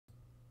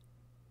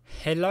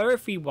Hello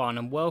everyone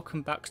and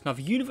welcome back to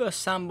another Universe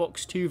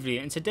Sandbox 2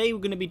 video, and today we're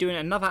going to be doing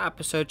another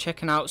episode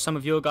checking out some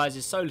of your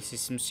guys' solar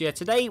systems. So yeah,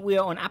 today we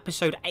are on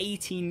episode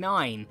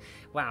 89.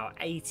 Wow,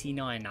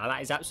 89 now,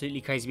 that is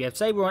absolutely crazy. Yeah,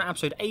 today we're on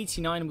episode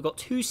 89 and we've got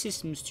two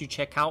systems to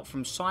check out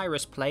from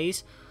Cyrus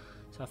Plays.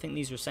 So I think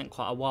these were sent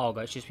quite a while ago.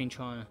 It's just been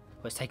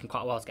well, it's taken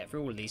quite a while to get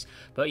through all of these.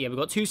 But yeah, we've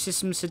got two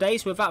systems today,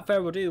 so without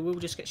further ado, we'll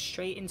just get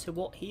straight into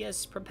what he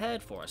has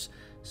prepared for us.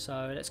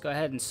 So let's go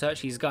ahead and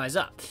search these guys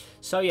up.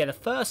 So yeah, the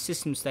first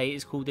system today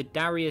is called the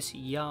Darius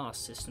Yar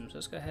system. So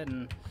let's go ahead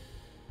and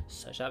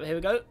search that up. Here we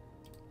go.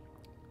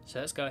 So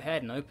let's go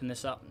ahead and open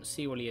this up and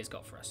see what he has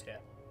got for us here.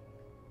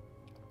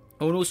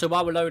 Oh, and also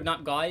while we're loading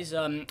up, guys,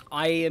 I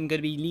am going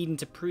to be needing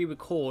to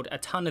pre-record a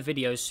ton of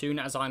videos soon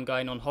as I'm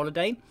going on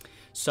holiday.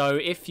 So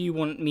if you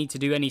want me to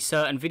do any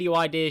certain video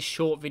ideas,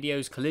 short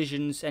videos,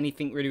 collisions,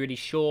 anything really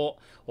short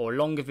or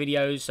longer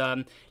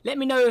videos, let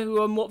me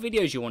know what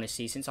videos you want to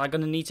see, since I'm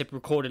going to need to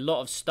record a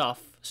lot of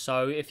stuff.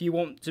 So if you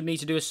want me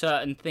to do a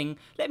certain thing,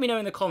 let me know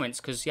in the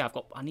comments, because yeah,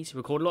 I need to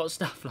record a lot of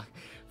stuff, like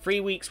 3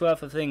 weeks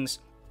worth of things.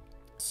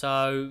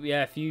 So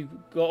yeah, if you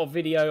got a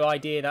video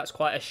idea that's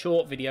quite a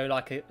short video,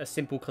 like a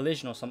simple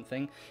collision or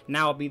something,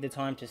 now would be the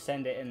time to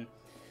send it in.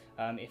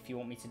 If you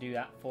want me to do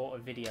that for a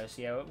video.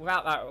 So yeah,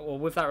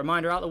 with that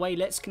reminder out of the way,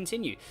 let's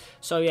continue.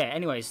 So yeah,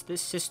 anyways,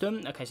 this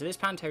system, okay, so this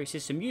planetary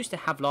system used to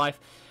have life,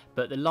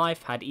 but the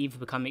life had either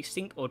become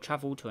extinct or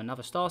travelled to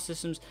another star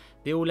systems.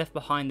 They all left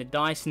behind the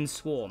Dyson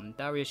swarm,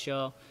 Darius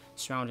Yar,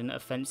 surrounding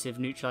offensive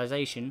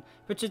neutralization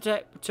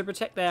to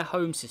protect their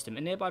home system.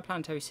 A nearby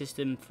planetary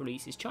system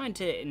fleet is trying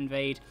to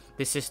invade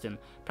this system.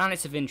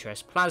 Planets of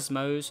interest: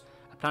 Plasmos,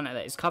 a planet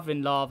that is covered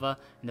in lava,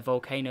 and the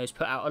volcanoes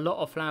put out a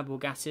lot of flammable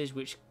gases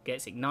which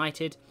gets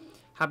ignited.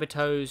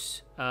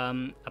 Habitos,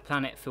 a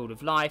planet filled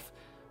with life.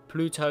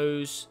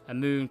 Plutos, a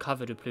moon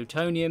covered with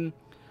plutonium.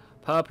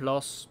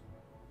 Purplos,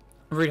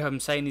 I really hope I'm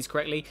saying these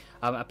correctly,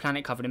 a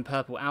planet covered in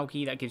purple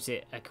algae that gives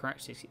it a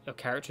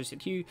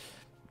characteristic hue.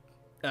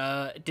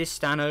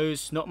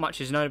 Distanos, not much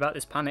is known about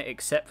this planet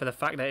except for the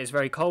fact that it's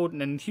very cold.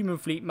 And then Human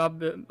Fleet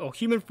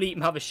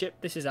Mothership,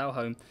 this is our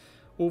home.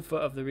 Author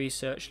of the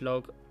research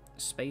log,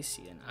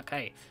 Spacian.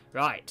 Okay,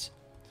 right.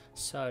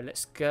 So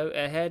let's go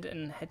ahead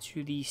and head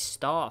to the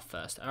star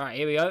first. Alright,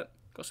 here we go.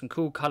 Got some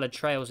cool coloured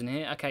trails in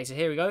here. Okay, so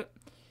here we go.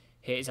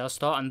 Here's our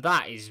star, and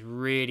that is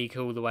really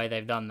cool the way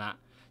they've done that.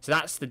 So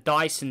that's the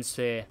Dyson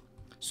sphere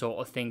sort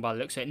of thing by the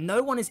looks of it.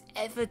 No one has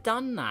ever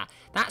done that.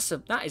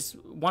 That is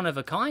one of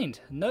a kind.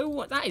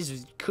 That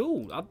is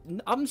cool.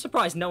 I'm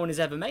surprised no one has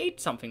ever made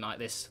something like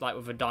this, like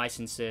with a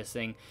Dyson sphere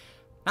thing.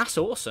 That's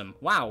awesome.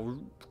 Wow.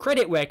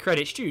 Credit where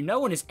credit's due. No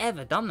one has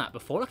ever done that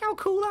before. Look how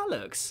cool that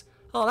looks.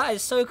 Oh, that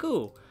is so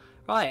cool.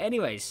 Right,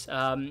 anyways,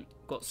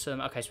 got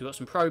some, okay, so we've got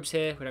some probes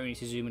here. We don't need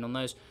to zoom in on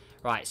those.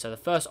 Right, so the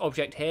first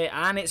object here,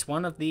 and it's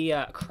one of the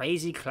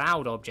crazy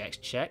cloud objects.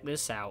 Check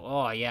this out.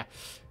 Oh, yeah.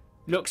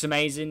 Looks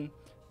amazing.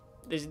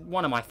 This is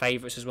one of my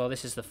favourites as well.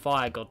 This is the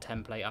Fire God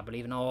template, I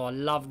believe. And oh, I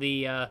love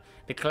the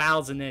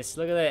clouds in this.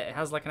 Look at it. It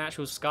has like an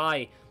actual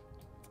sky.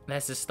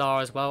 There's the star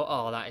as well.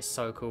 Oh, that is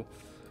so cool.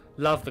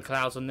 Love the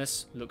clouds on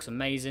this. Looks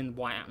amazing.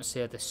 White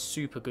atmosphere. The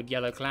super good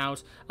yellow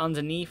clouds.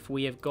 Underneath,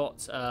 we have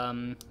got...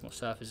 what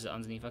surface is it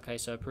underneath? Okay,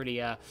 so a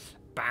pretty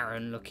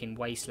barren looking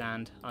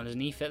wasteland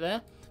underneath it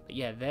there. But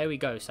yeah, there we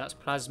go. So that's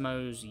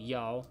Plasmos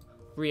Yar.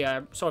 Sorry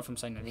if I'm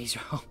saying these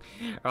wrong.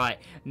 Right,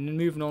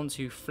 moving on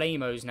to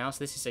Flamos now. So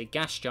this is a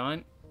gas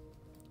giant,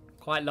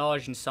 quite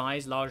large in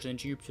size, larger than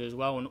Jupiter as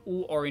well, an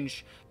all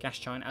orange gas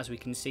giant as we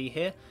can see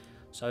here.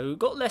 So we've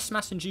got less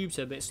mass than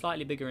Jupiter, but it's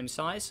slightly bigger in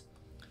size.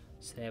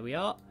 So there we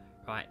are.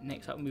 Right,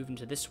 next up, moving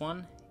to this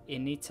one,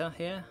 Inita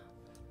here.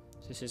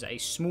 So this is a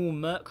small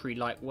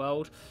Mercury-like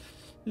world,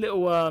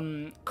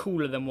 little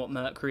cooler than what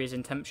Mercury is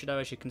in temperature though,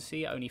 as you can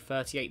see, only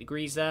 38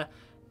 degrees there.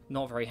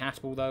 Not very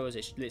habitable though, as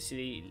it's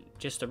literally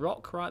just a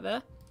rock right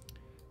there.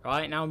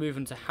 Right, now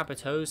moving to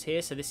Habitos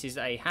here. So this is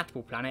a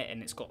habitable planet,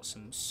 and it's got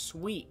some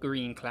sweet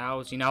green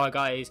clouds. You know,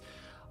 guys,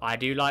 I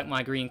do like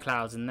my green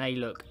clouds, and they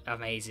look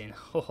amazing.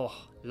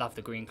 Oh, love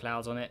the green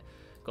clouds on it.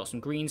 Got some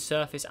green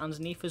surface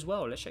underneath as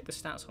well. Let's check the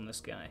stats on this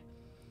guy.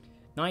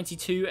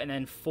 92 and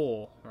then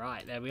 4.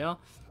 Right, there we are.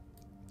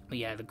 But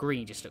yeah, the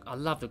green just look. I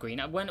love the green.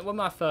 When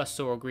I first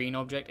saw a green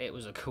object, it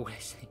was the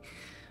coolest thing.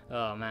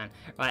 Oh man.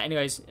 Right,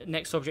 anyways,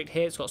 next object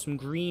here, it's got some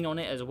green on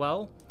it as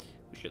well,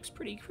 which looks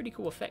pretty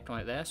cool effect on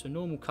it there. So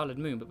normal coloured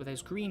moon, but with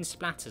those green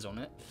splatters on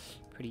it.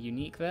 Pretty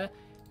unique there.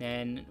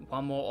 Then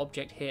one more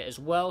object here as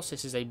well. So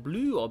this is a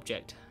blue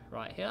object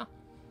right here.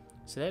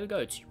 So there we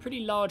go. Two pretty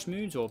large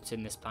moons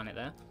orbiting this planet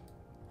there.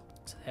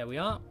 So there we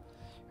are.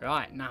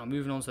 Right, now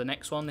moving on to the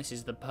next one. This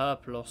is the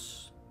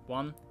Purplos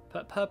one.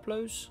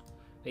 Purplos?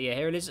 But yeah,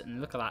 here it is.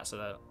 And look at that. So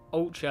the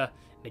ultra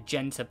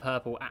magenta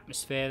purple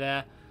atmosphere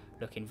there.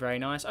 Looking very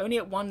nice. Only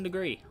at 1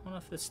 degree. I wonder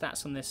if the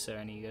stats on this are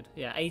any good.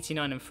 Yeah,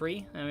 89 and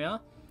 3. There we are.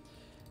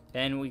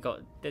 Then we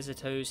got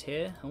Desertos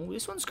here. Oh,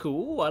 this one's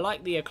cool. Ooh, I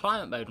like the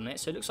climate mode on it.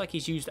 So it looks like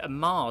he's used a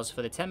Mars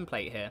for the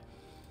template here.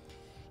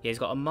 Yeah, he's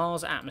got a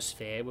Mars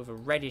atmosphere with a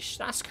reddish...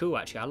 That's cool,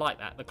 actually. I like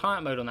that. The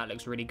climate mode on that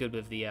looks really good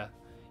with the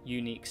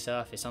unique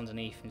surface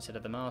underneath instead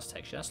of the Mars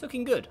texture. That's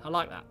looking good. I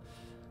like that.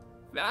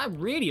 I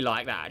really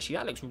like that, actually.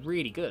 That looks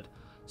really good.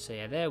 So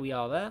yeah, there we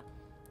are there.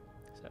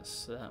 So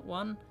that's that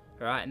one.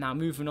 Alright, now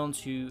moving on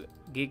to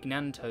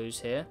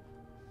Gigantos here.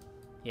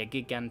 Yeah,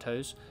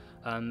 Gigantos.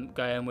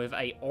 Going with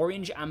a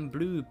orange and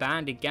blue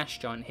banded gas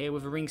giant here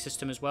with a ring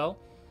system as well.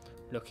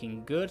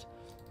 Looking good.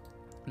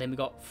 Then we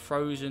got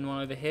frozen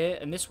one over here,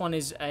 and this one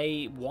is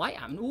a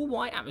an all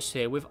white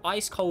atmosphere with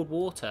ice cold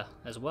water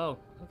as well.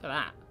 Look at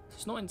that.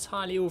 It's not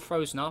entirely all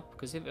frozen up,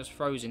 because if it was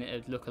frozen it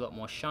would look a lot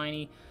more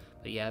shiny.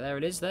 But yeah, there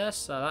it is there.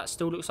 So that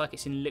still looks like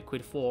it's in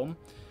liquid form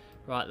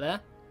right there.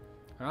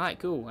 Alright,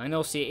 cool. And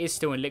obviously it is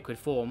still in liquid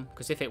form,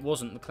 because if it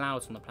wasn't, the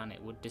clouds on the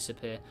planet would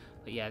disappear.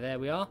 But yeah, there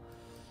we are.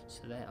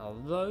 So there are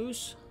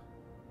those.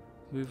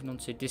 Moving on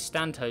to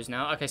Distantos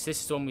now. Okay, so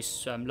this is the one we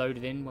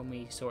loaded in when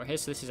we saw it here.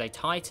 So this is a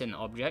Titan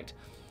object.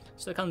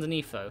 So look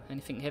underneath though.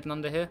 Anything hidden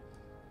under here?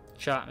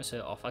 Show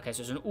atmosphere off. Okay,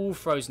 so it's an all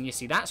frozen. You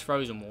see, that's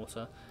frozen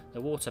water.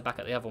 The water back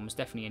at the other one was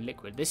definitely in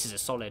liquid. This is a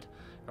solid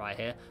right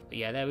here. But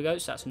yeah, there we go.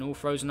 So that's an all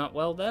frozen up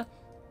well there.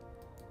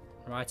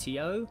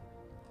 Rightio.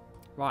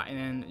 Right, and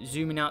then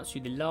zooming out to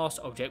the last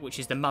object, which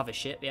is the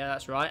Mothership. Yeah,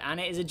 that's right. And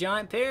it is a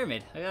giant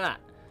pyramid. Look at that.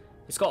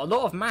 It's got a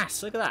lot of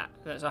mass. Look at that.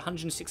 That's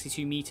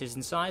 162 meters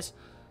in size.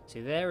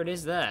 So there it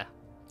is there.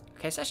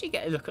 Okay, let's actually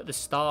get a look at the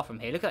star from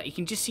here. Look at that. You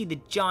can just see the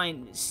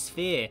giant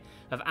sphere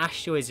of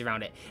asteroids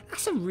around it.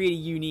 That's a really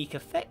unique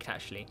effect,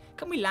 actually.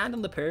 Can we land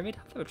on the pyramid?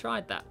 I've never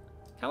tried that.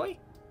 Can we?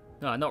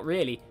 No, not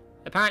really.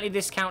 Apparently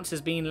this counts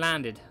as being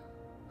landed.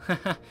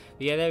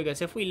 Yeah, there we go.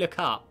 So if we look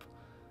up...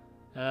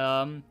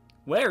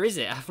 where is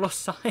it? I've lost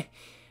sight.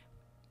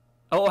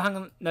 Oh, hang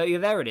on. No, yeah,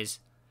 there it is.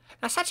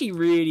 That's actually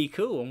really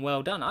cool and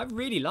well done. I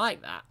really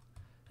like that.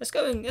 Let's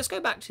go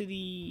back to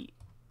the...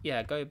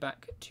 Yeah, go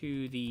back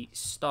to the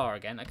star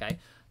again. Okay,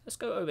 let's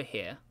go over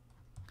here.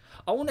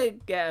 I want to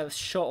get a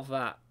shot of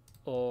that,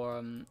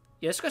 or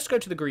yeah, let's just go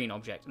to the green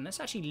object and let's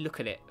actually look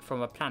at it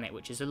from a planet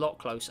which is a lot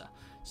closer.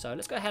 So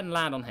let's go ahead and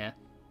land on here.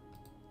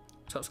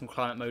 It's got some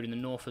climate mode in the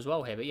north as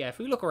well here, but yeah, if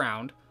we look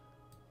around,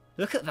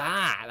 look at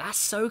that. That's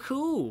so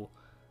cool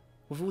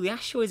with all the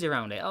asteroids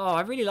around it. Oh,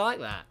 I really like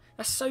that.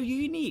 That's so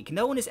unique.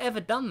 No one has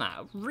ever done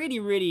that. Really,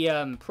 really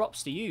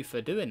props to you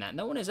for doing that.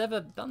 No one has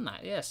ever done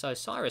that. Yeah, so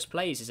Cyrus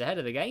Plays is ahead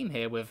of the game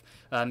here with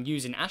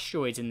using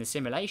asteroids in the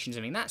simulations.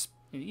 I mean, that's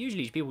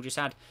usually people just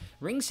had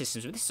ring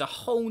systems, but this is a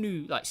whole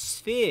new like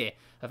sphere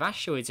of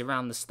asteroids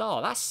around the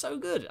star. That's so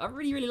good. I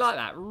really, really like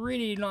that.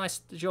 Really nice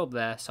job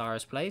there,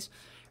 Cyrus Plays.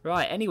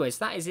 Right, anyways,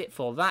 that is it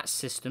for that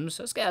system.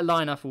 So let's get a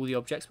line up of all the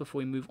objects before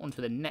we move on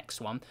to the next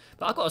one.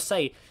 But I've got to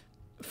say,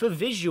 for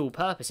visual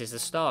purposes, the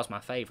star's my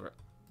favourite.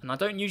 And I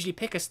don't usually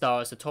pick a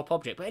star as the top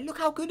object, but look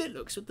how good it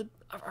looks. With the,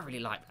 I really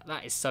like that.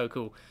 That is so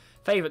cool.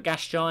 Favourite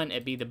gas giant,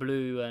 it'd be the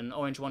blue and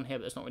orange one here,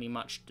 but there's not really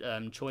much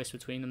choice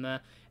between them there.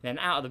 And then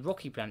out of the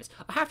rocky planets,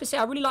 I have to say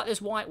I really like this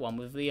white one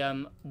with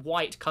the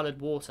white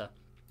coloured water.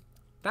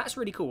 That's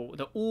really cool.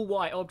 The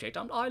all-white object,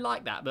 I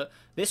like that, but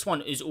this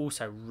one is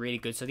also really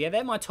good. So yeah,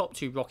 they're my top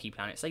two rocky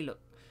planets. They look...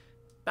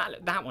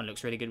 That one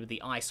looks really good with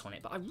the ice on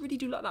it, but I really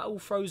do like that all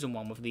frozen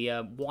one with the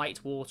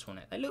white water on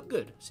it. They look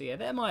good. So yeah,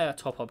 they're my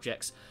top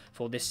objects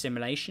for this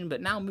simulation.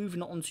 But now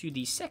moving on to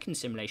the second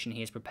simulation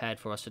he has prepared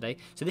for us today.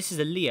 So this is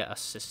a Lea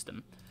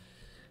system.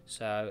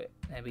 So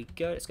there we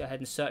go. Let's go ahead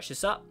and search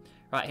this up.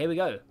 Right, here we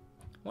go. I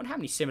wonder how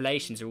many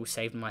simulations are all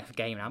saved in my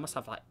game now. I must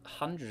have like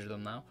hundreds of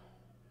them now.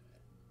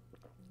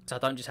 So I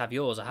don't just have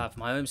yours, I have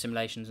my own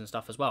simulations and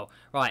stuff as well.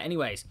 Right,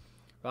 anyways.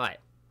 Right.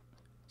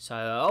 So,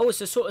 oh,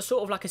 it's a sort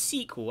of like a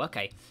sequel.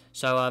 Okay,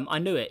 so I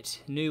knew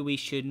it. Knew we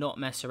should not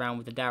mess around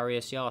with the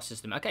Darius Yar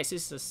system. Okay, so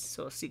this is a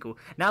sort of sequel.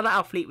 Now that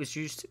our fleet was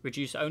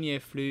reduced only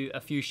a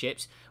few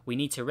ships, we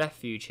need to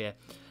refuge here.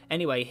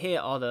 Anyway, here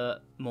are the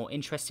more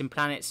interesting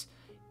planets.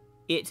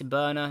 It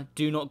burner.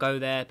 Do not go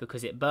there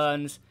because it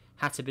burns.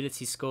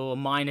 Hatability score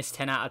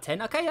 -10 out of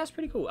 10. Okay, that's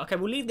pretty cool. Okay,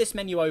 we'll leave this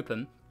menu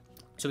open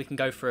so we can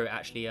go through it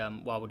actually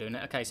while we're doing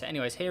it. Okay, so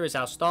anyways, here is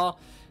our star.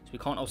 So we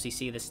can't obviously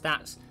see the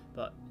stats.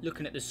 But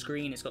looking at the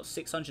screen, it's got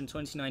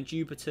 629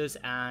 Jupiters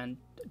and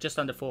just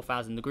under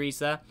 4,000 degrees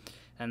there.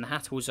 And the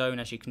habitable zone,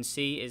 as you can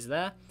see, is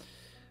there.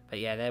 But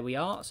yeah, there we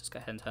are. So let's go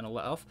ahead and turn all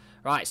that off.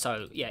 Right,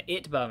 so yeah,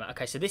 it Burma.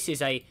 Okay, so this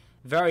is a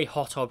very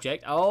hot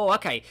object. Oh,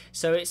 okay.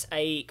 So it's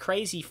a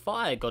crazy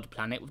fire god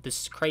planet with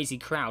this crazy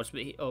clouds,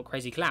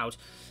 crazy clouds.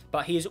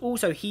 But he has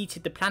also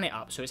heated the planet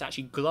up, so it's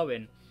actually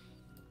glowing.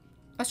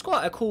 That's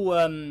quite a cool.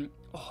 Oh,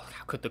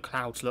 how could the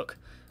clouds look?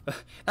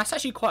 That's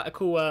actually quite a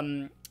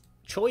cool.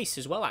 Choice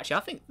as well, actually. I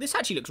think this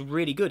actually looks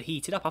really good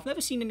heated up. I've never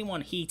seen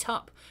anyone heat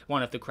up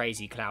one of the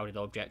crazy clouded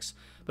objects,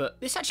 but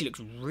this actually looks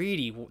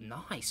really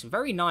nice.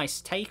 Very nice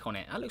take on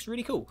it. That looks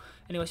really cool.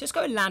 Anyways, let's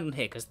go and land on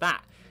here because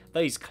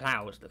those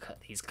clouds, look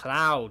at these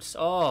clouds.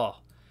 Oh,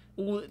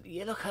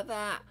 yeah, look at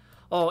that.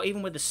 Oh,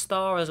 even with the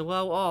star as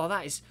well. Oh,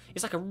 it's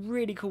like a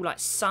really cool like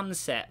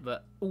sunset,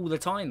 but all the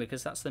time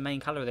because that's the main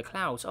color of the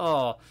clouds.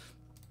 Oh,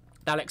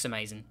 that looks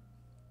amazing.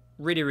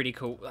 Really, really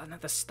cool. And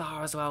the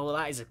star as well.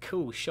 That is a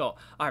cool shot.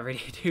 I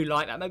really do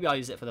like that. Maybe I'll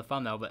use it for the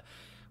thumbnail, but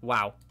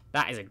wow.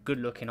 That is a good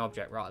looking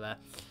object right there.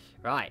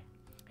 Right.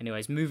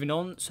 Anyways, moving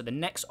on. So the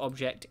next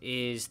object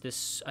is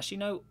this. Actually,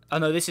 no. Oh,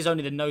 no, this is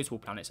only the notable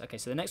planets. Okay,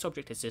 so the next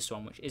object is this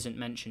one, which isn't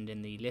mentioned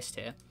in the list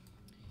here.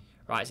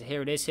 Right, so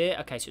here it is here.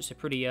 Okay, so it's a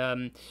pretty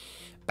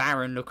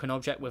barren-looking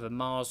object with a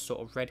Mars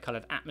sort of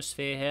red-coloured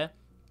atmosphere here.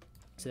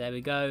 So there we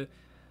go.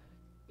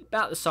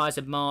 About the size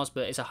of Mars,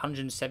 but it's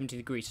 170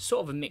 degrees. It's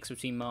sort of a mix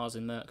between Mars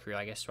and Mercury,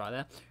 I guess, right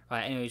there.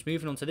 Right, anyways,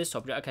 moving on to this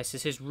object. Okay, so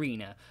this is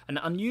Rena, an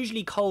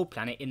unusually cold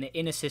planet in the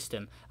inner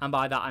system. And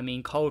by that, I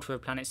mean cold for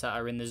planets that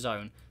are in the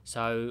zone.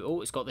 So,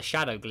 oh, it's got the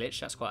shadow glitch.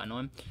 That's quite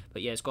annoying.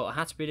 But yeah, it's got a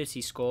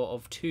habitability score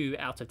of 2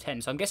 out of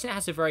 10. So I'm guessing it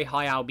has a very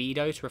high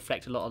albedo to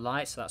reflect a lot of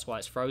light. So that's why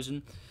it's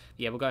frozen. But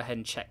yeah, we'll go ahead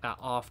and check that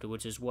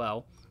afterwards as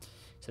well.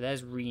 So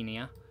there's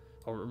Rena,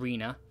 or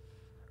Rena.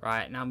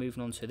 Right, now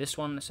moving on to this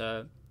one.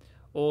 So,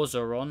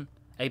 Orzoron,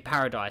 a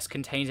paradise,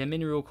 contains a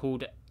mineral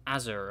called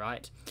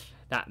azurite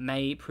that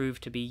may prove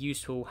to be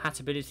useful.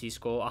 Habitability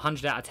score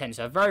 100 out of 10.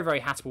 So a very, very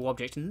habitable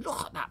object. And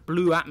look at that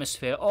blue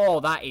atmosphere. Oh,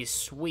 that is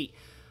sweet.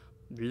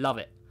 Love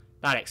it.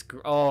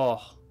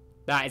 Oh,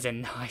 that is a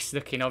nice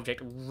looking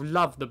object.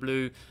 Love the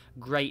blue.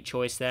 Great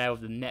choice there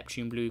with the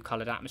Neptune blue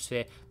coloured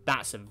atmosphere.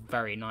 That's a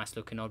very nice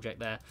looking object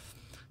there.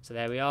 So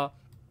there we are.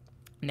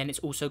 And then it's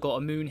also got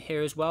a moon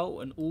here as well,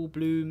 an all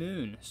blue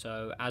moon.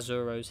 So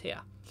Azuro's here.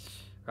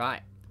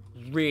 Right.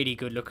 Really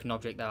good looking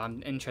object though.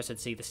 I'm interested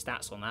to see the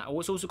stats on that. Oh,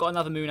 it's also got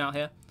another moon out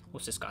here.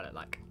 What's this guy look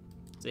like?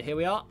 So here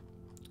we are.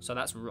 So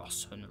that's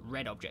Ross, a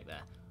red object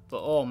there.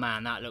 But oh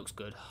man, that looks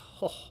good.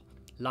 Oh,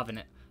 loving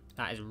it.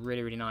 That is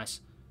really, really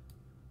nice.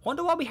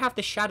 Wonder why we have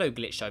the shadow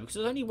glitch though, because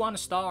there's only one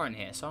star in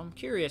here. So I'm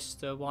curious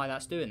to why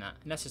that's doing that.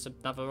 Unless it's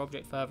another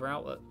object further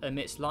out that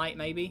emits light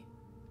maybe.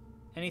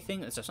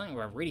 Anything? There's something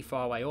with a really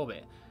far away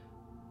orbit.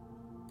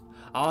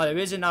 Oh, there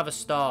is another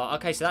star.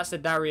 Okay, so that's the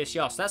Darius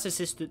Yas. That's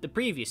the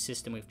previous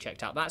system we've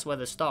checked out. That's where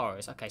the star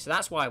is. Okay, so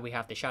that's why we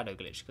have the shadow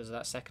glitch, because of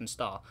that second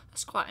star.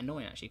 That's quite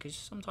annoying, actually, because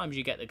sometimes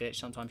you get the glitch,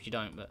 sometimes you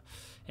don't. But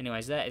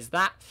anyways, there is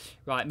that.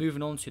 Right,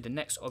 moving on to the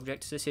next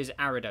object. This is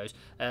Aridos.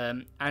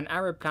 An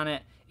Arab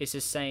planet is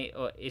the same,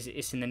 or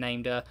it's in the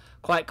name,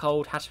 quite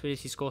cold,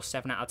 habitability score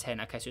 7 out of 10.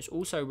 Okay, so it's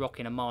also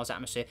rocking a Mars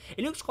atmosphere.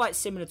 It looks quite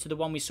similar to the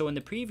one we saw in the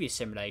previous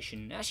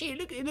simulation. Actually,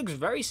 it looks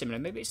very similar.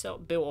 Maybe it's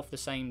built off the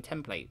same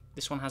template.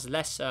 This one has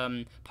less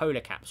polar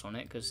caps on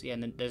it, because yeah,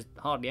 there's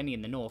hardly any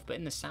in the north, but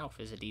in the south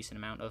there's a decent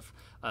amount of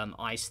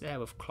ice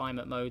there with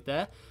climate mode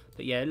there.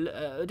 But yeah,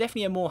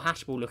 definitely a more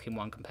hatchable looking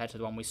one compared to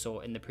the one we saw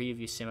in the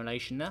previous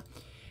simulation there.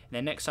 And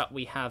then next up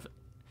we have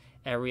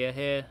area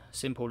here,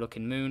 simple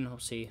looking moon.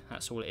 Obviously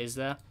that's all it is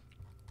there.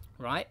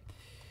 Right,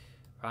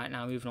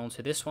 now moving on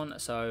to this one.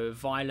 So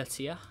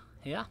Violetia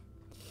here,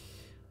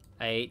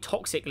 a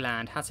toxic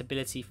land,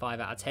 habitability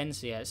 5 out of 10.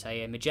 So yeah, it's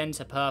a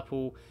magenta,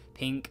 purple,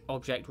 pink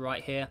object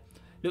right here.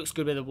 Looks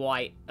good with the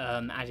white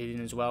added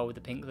in as well with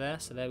the pink there.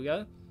 So there we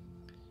go.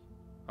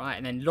 Right,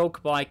 and then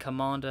log by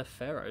Commander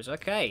Pharaohs.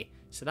 Okay,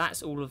 so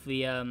that's all of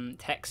the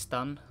text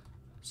done.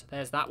 So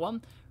there's that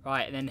one.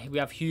 Right, and then we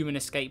have human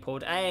escape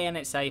pod A, and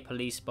it's a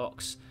police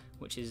box,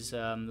 which is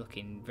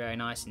looking very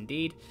nice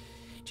indeed.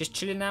 Just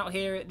chilling out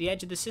here at the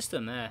edge of the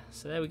system there.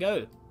 So there we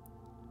go.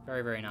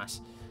 Very, very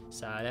nice.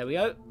 So there we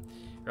go.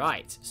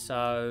 Right,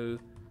 so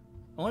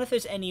I wonder if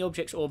there's any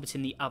objects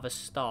orbiting the other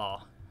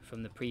star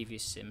from the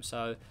previous sim.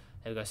 So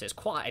there we go. So it's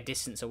quite a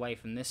distance away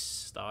from this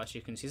star, as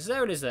you can see. So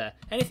there it is there.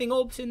 Anything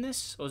orbiting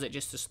this, or is it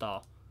just a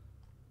star?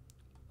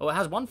 Oh, it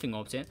has one thing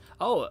orbiting.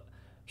 Oh,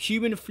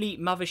 human fleet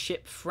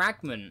mothership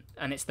fragment,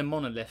 and it's the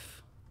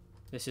Monolith.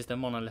 This is the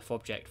Monolith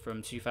object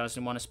from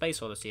 2001: A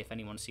Space Odyssey, if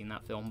anyone's seen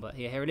that film. But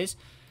here it is.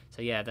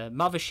 So yeah, the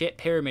mothership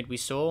pyramid we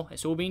saw,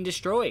 it's all been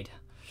destroyed.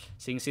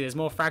 So you can see there's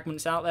more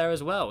fragments out there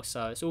as well.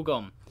 So it's all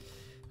gone.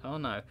 Oh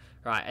no.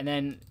 Right, and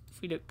then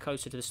if we look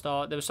closer to the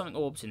star, there was something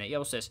orbiting it. Yeah,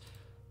 what's this?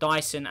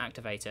 Dyson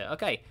activator.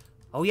 Okay.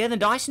 Oh yeah, the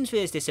Dyson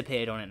sphere's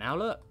disappeared on it now.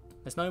 Look,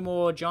 there's no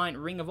more giant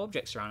ring of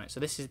objects around it. So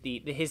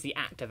here's the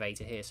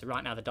activator here. So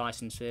right now the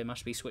Dyson sphere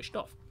must be switched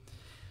off.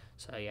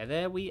 So yeah,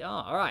 there we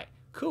are. All right.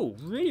 Cool,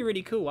 really,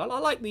 really cool. I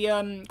like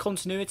the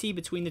continuity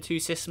between the two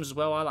systems as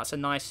well. That's a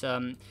nice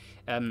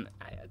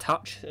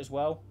touch as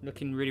well.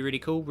 Looking really, really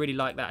cool. Really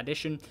like that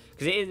addition.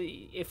 Because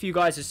if you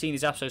guys have seen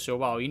these episodes for a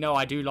while, you know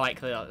I do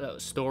like the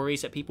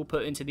stories that people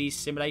put into these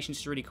simulations.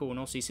 It's really cool. And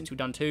obviously, since we've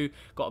done 2,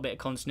 got a bit of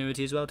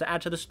continuity as well to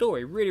add to the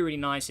story. Really, really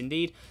nice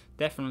indeed.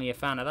 Definitely a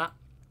fan of that.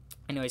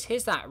 Anyways,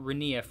 here's that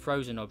Renia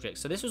frozen object.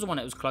 So this was the one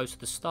that was close to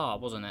the star,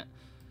 wasn't it?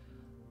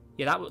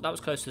 Yeah, that was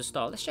close to the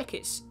star. Let's check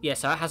its... Yeah,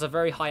 so it has a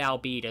very high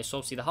albedo. So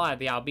obviously the higher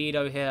the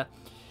albedo here,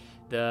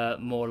 the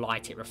more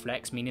light it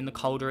reflects, meaning the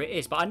colder it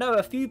is. But I know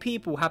a few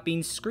people have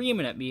been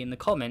screaming at me in the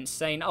comments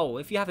saying, oh,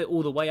 if you have it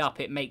all the way up,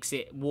 it makes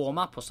it warm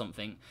up or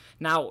something.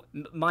 Now,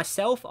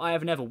 myself, I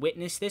have never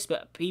witnessed this,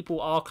 but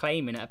people are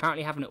claiming it.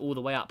 Apparently having it all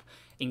the way up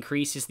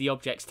increases the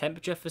object's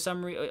temperature for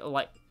some reason.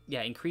 Like,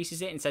 yeah,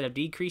 increases it instead of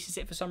decreases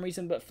it for some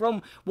reason. But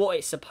from what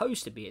it's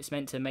supposed to be, it's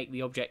meant to make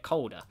the object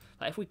colder.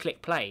 Like if we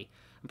click play,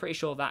 I'm pretty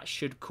sure that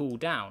should cool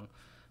down.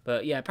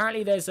 But yeah,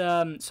 apparently there's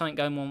something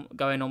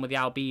going on with the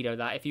albedo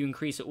that if you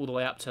increase it all the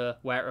way up to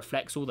where it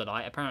reflects all the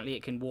light, apparently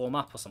it can warm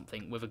up or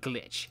something with a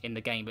glitch in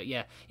the game. But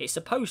yeah, it's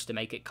supposed to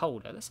make it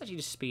colder. Let's actually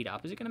just speed it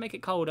up. Is it going to make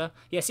it colder?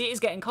 Yeah, see, it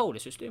is getting colder,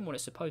 so it's doing what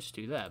it's supposed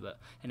to there. But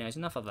anyways,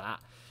 enough of that.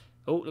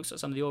 Oh, looks like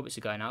some of the orbits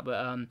are going out.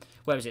 But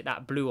where is it?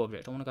 That blue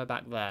object. I want to go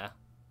back there.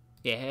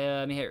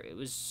 Yeah, here it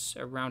was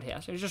around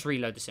here. So just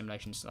reload the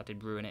simulation since I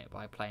did ruin it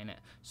by playing it.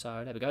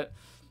 So there we go.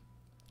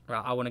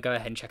 Right, I want to go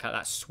ahead and check out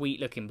that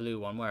sweet looking blue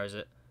one. Where is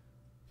it?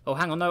 Oh,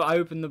 hang on, no, I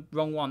opened the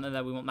wrong one, and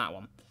then we want that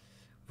one.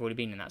 We've already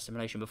been in that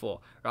simulation before.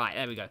 Right,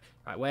 there we go.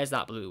 Right, where's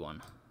that blue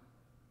one?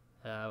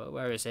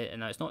 Where is it?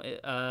 No, it's not.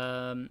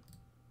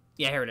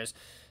 Yeah, here it is.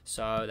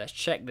 So let's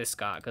check this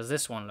guy, because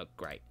this one looked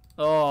great.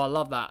 Oh, I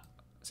love that.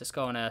 Let's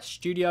go on a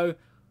studio.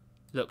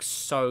 Looks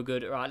so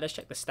good. Right, let's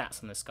check the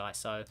stats on this guy.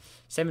 So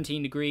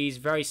 17 degrees,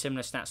 very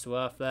similar stats to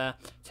Earth there.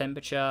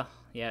 Temperature,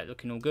 yeah,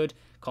 looking all good.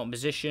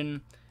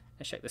 Composition,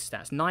 let's check the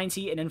stats.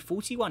 90 and then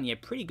 41, yeah,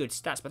 pretty good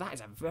stats, but that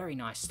is a very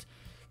nice...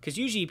 Because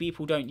usually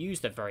people don't use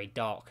the very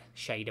dark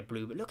shade of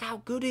blue, but look how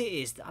good it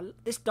is.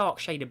 This dark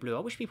shade of blue, I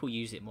wish people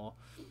used it more.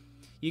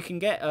 You can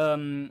get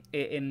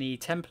it in the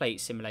template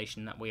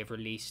simulation that we have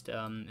released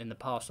in the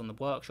past on the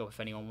workshop if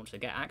anyone wants to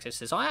get access to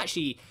this. I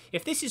actually,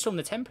 if this is from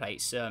the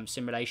templates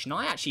simulation,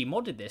 I actually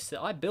modded this.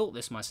 I built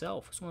this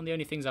myself. It's one of the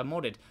only things I've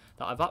modded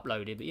that I've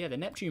uploaded. But yeah, the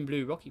Neptune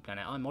Blue Rocky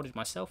Planet, I modded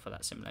myself for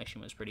that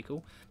simulation. It was pretty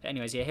cool. But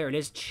anyways, yeah, here it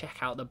is. Check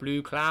out the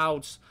blue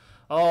clouds.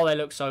 Oh, they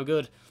look so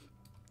good.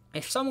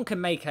 If someone can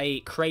make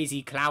a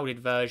crazy clouded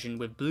version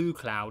with blue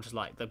clouds,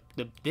 like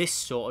this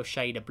sort of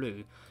shade of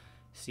blue,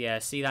 so yeah,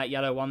 see that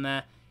yellow one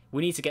there?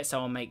 We need to get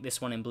someone make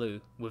this one in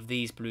blue with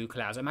these blue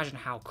clouds. Imagine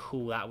how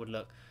cool that would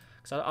look.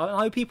 So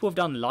I know people have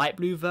done light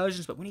blue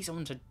versions, but we need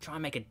someone to try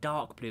and make a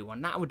dark blue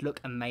one. That would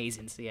look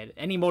amazing. So yeah,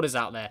 any modders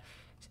out there,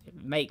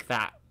 make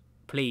that,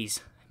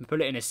 please.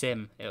 Put it in a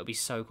sim. It'll be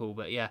so cool.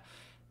 But yeah,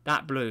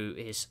 that blue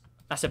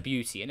that's a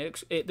beauty, and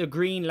the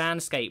green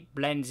landscape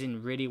blends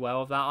in really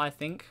well with that. I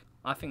think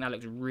that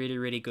looks really,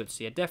 really good.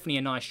 So yeah, definitely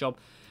a nice job.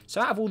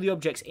 So out of all the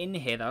objects in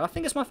here, though, I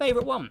think it's my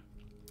favourite one.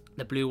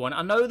 The blue one.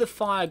 I know the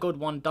Fire God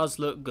one does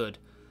look good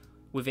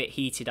with it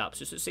heated up.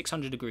 So it's at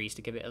 600 degrees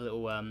to give it a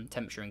little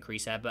temperature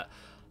increase there. But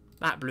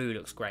that blue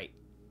looks great.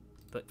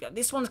 But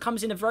this one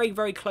comes in a very,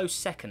 very close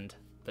second.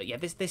 But yeah,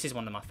 this is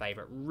one of my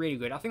favourite. Really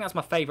good. I think that's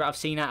my favourite I've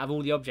seen out of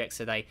all the objects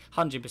today.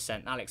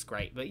 100%. That looks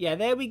great. But yeah,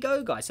 there we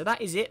go, guys. So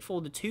that is it for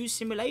the 2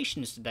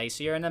 simulations today.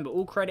 So you remember,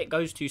 all credit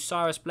goes to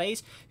Cyrus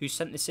Blaze, who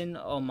sent this in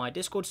on my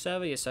Discord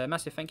server. Yeah, so a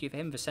massive thank you for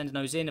him for sending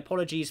those in.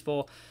 Apologies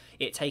for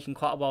it taking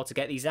quite a while to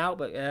get these out.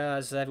 But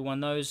as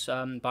everyone knows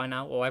by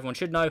now, or everyone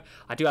should know,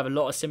 I do have a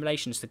lot of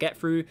simulations to get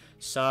through.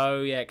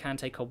 So yeah, it can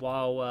take a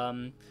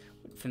while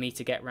for me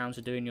to get round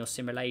to doing your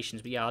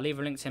simulations. But yeah, I'll leave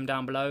a link to him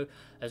down below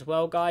as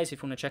well, guys,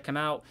 if you want to check him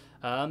out.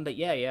 But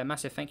yeah,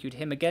 massive thank you to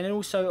him again. And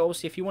also,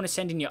 if you want to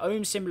send in your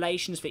own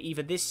simulations for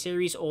either this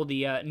series or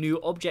the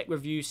new object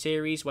review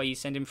series, where you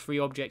send in 3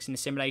 objects in the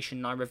simulation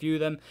and I review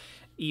them,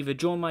 either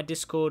join my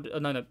Discord,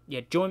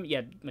 join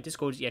my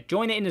Discord,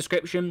 join it in the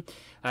description,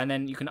 and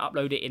then you can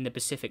upload it in the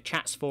specific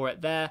chats for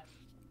it there.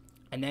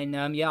 And then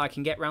I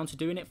can get round to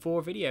doing it for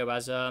a video,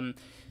 as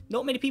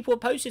not many people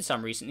have posted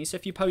some recently, so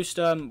if you post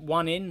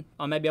one in,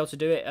 I may be able to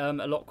do it a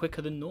lot quicker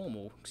than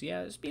normal. So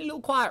yeah, it's been a little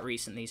quiet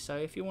recently, so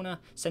if you want to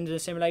send in a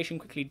simulation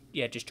quickly,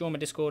 just join my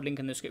Discord, link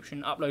in the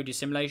description, upload your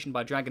simulation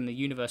by dragging the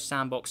Universe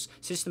Sandbox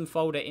system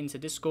folder into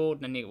Discord,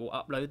 and then it will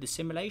upload the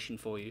simulation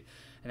for you.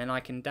 And then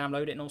I can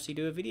download it and also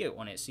do a video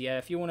on it. So yeah,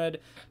 if you want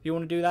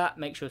to do that,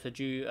 make sure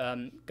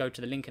to go to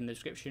the link in the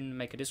description,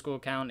 make a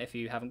Discord account if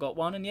you haven't got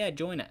one, and yeah,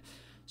 join it.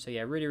 So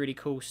yeah, really, really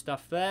cool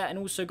stuff there. And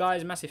also,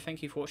 guys, massive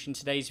thank you for watching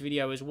today's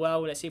video as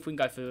well. Let's see if we can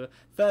go for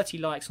 30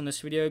 likes on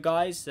this video,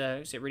 guys.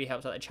 So it really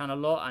helps out the channel a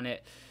lot, and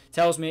it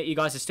tells me that you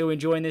guys are still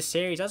enjoying this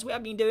series, as we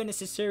have been doing this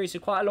series for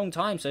quite a long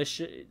time. So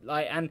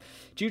and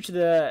due to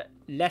the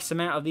less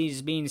amount of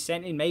these being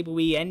sent in, maybe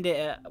we end it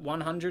at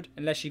 100,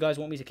 unless you guys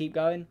want me to keep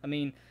going. I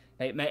mean,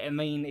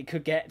 it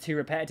could get too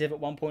repetitive at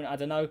one point. I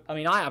don't know. I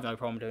mean, I have no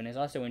problem doing this.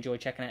 I still enjoy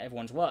checking out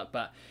everyone's work.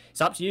 But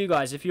it's up to you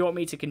guys. If you want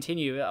me to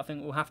continue, I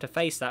think we'll have to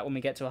face that when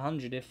we get to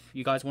 100. If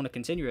you guys want to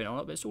continue it or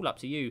not, but it's all up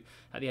to you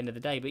at the end of the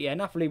day. But yeah,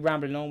 enough really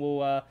rambling on.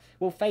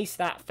 We'll face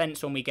that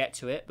fence when we get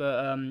to it.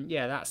 But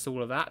yeah, that's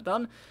all of that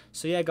done.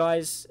 So yeah,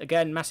 guys,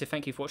 again, massive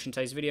thank you for watching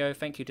today's video.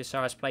 Thank you to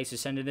Cyrus Place for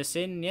sending this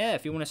in. Yeah,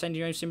 if you want to send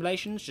your own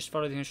simulations, just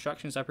follow the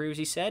instructions I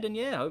previously said. And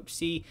yeah, I hope to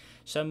see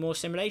some more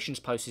simulations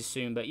posted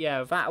soon. But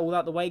yeah, with that all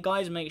out the way,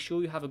 guys, make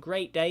sure you have a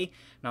great day,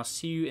 and I'll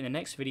see you in the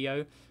next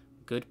video.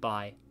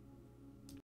 Goodbye.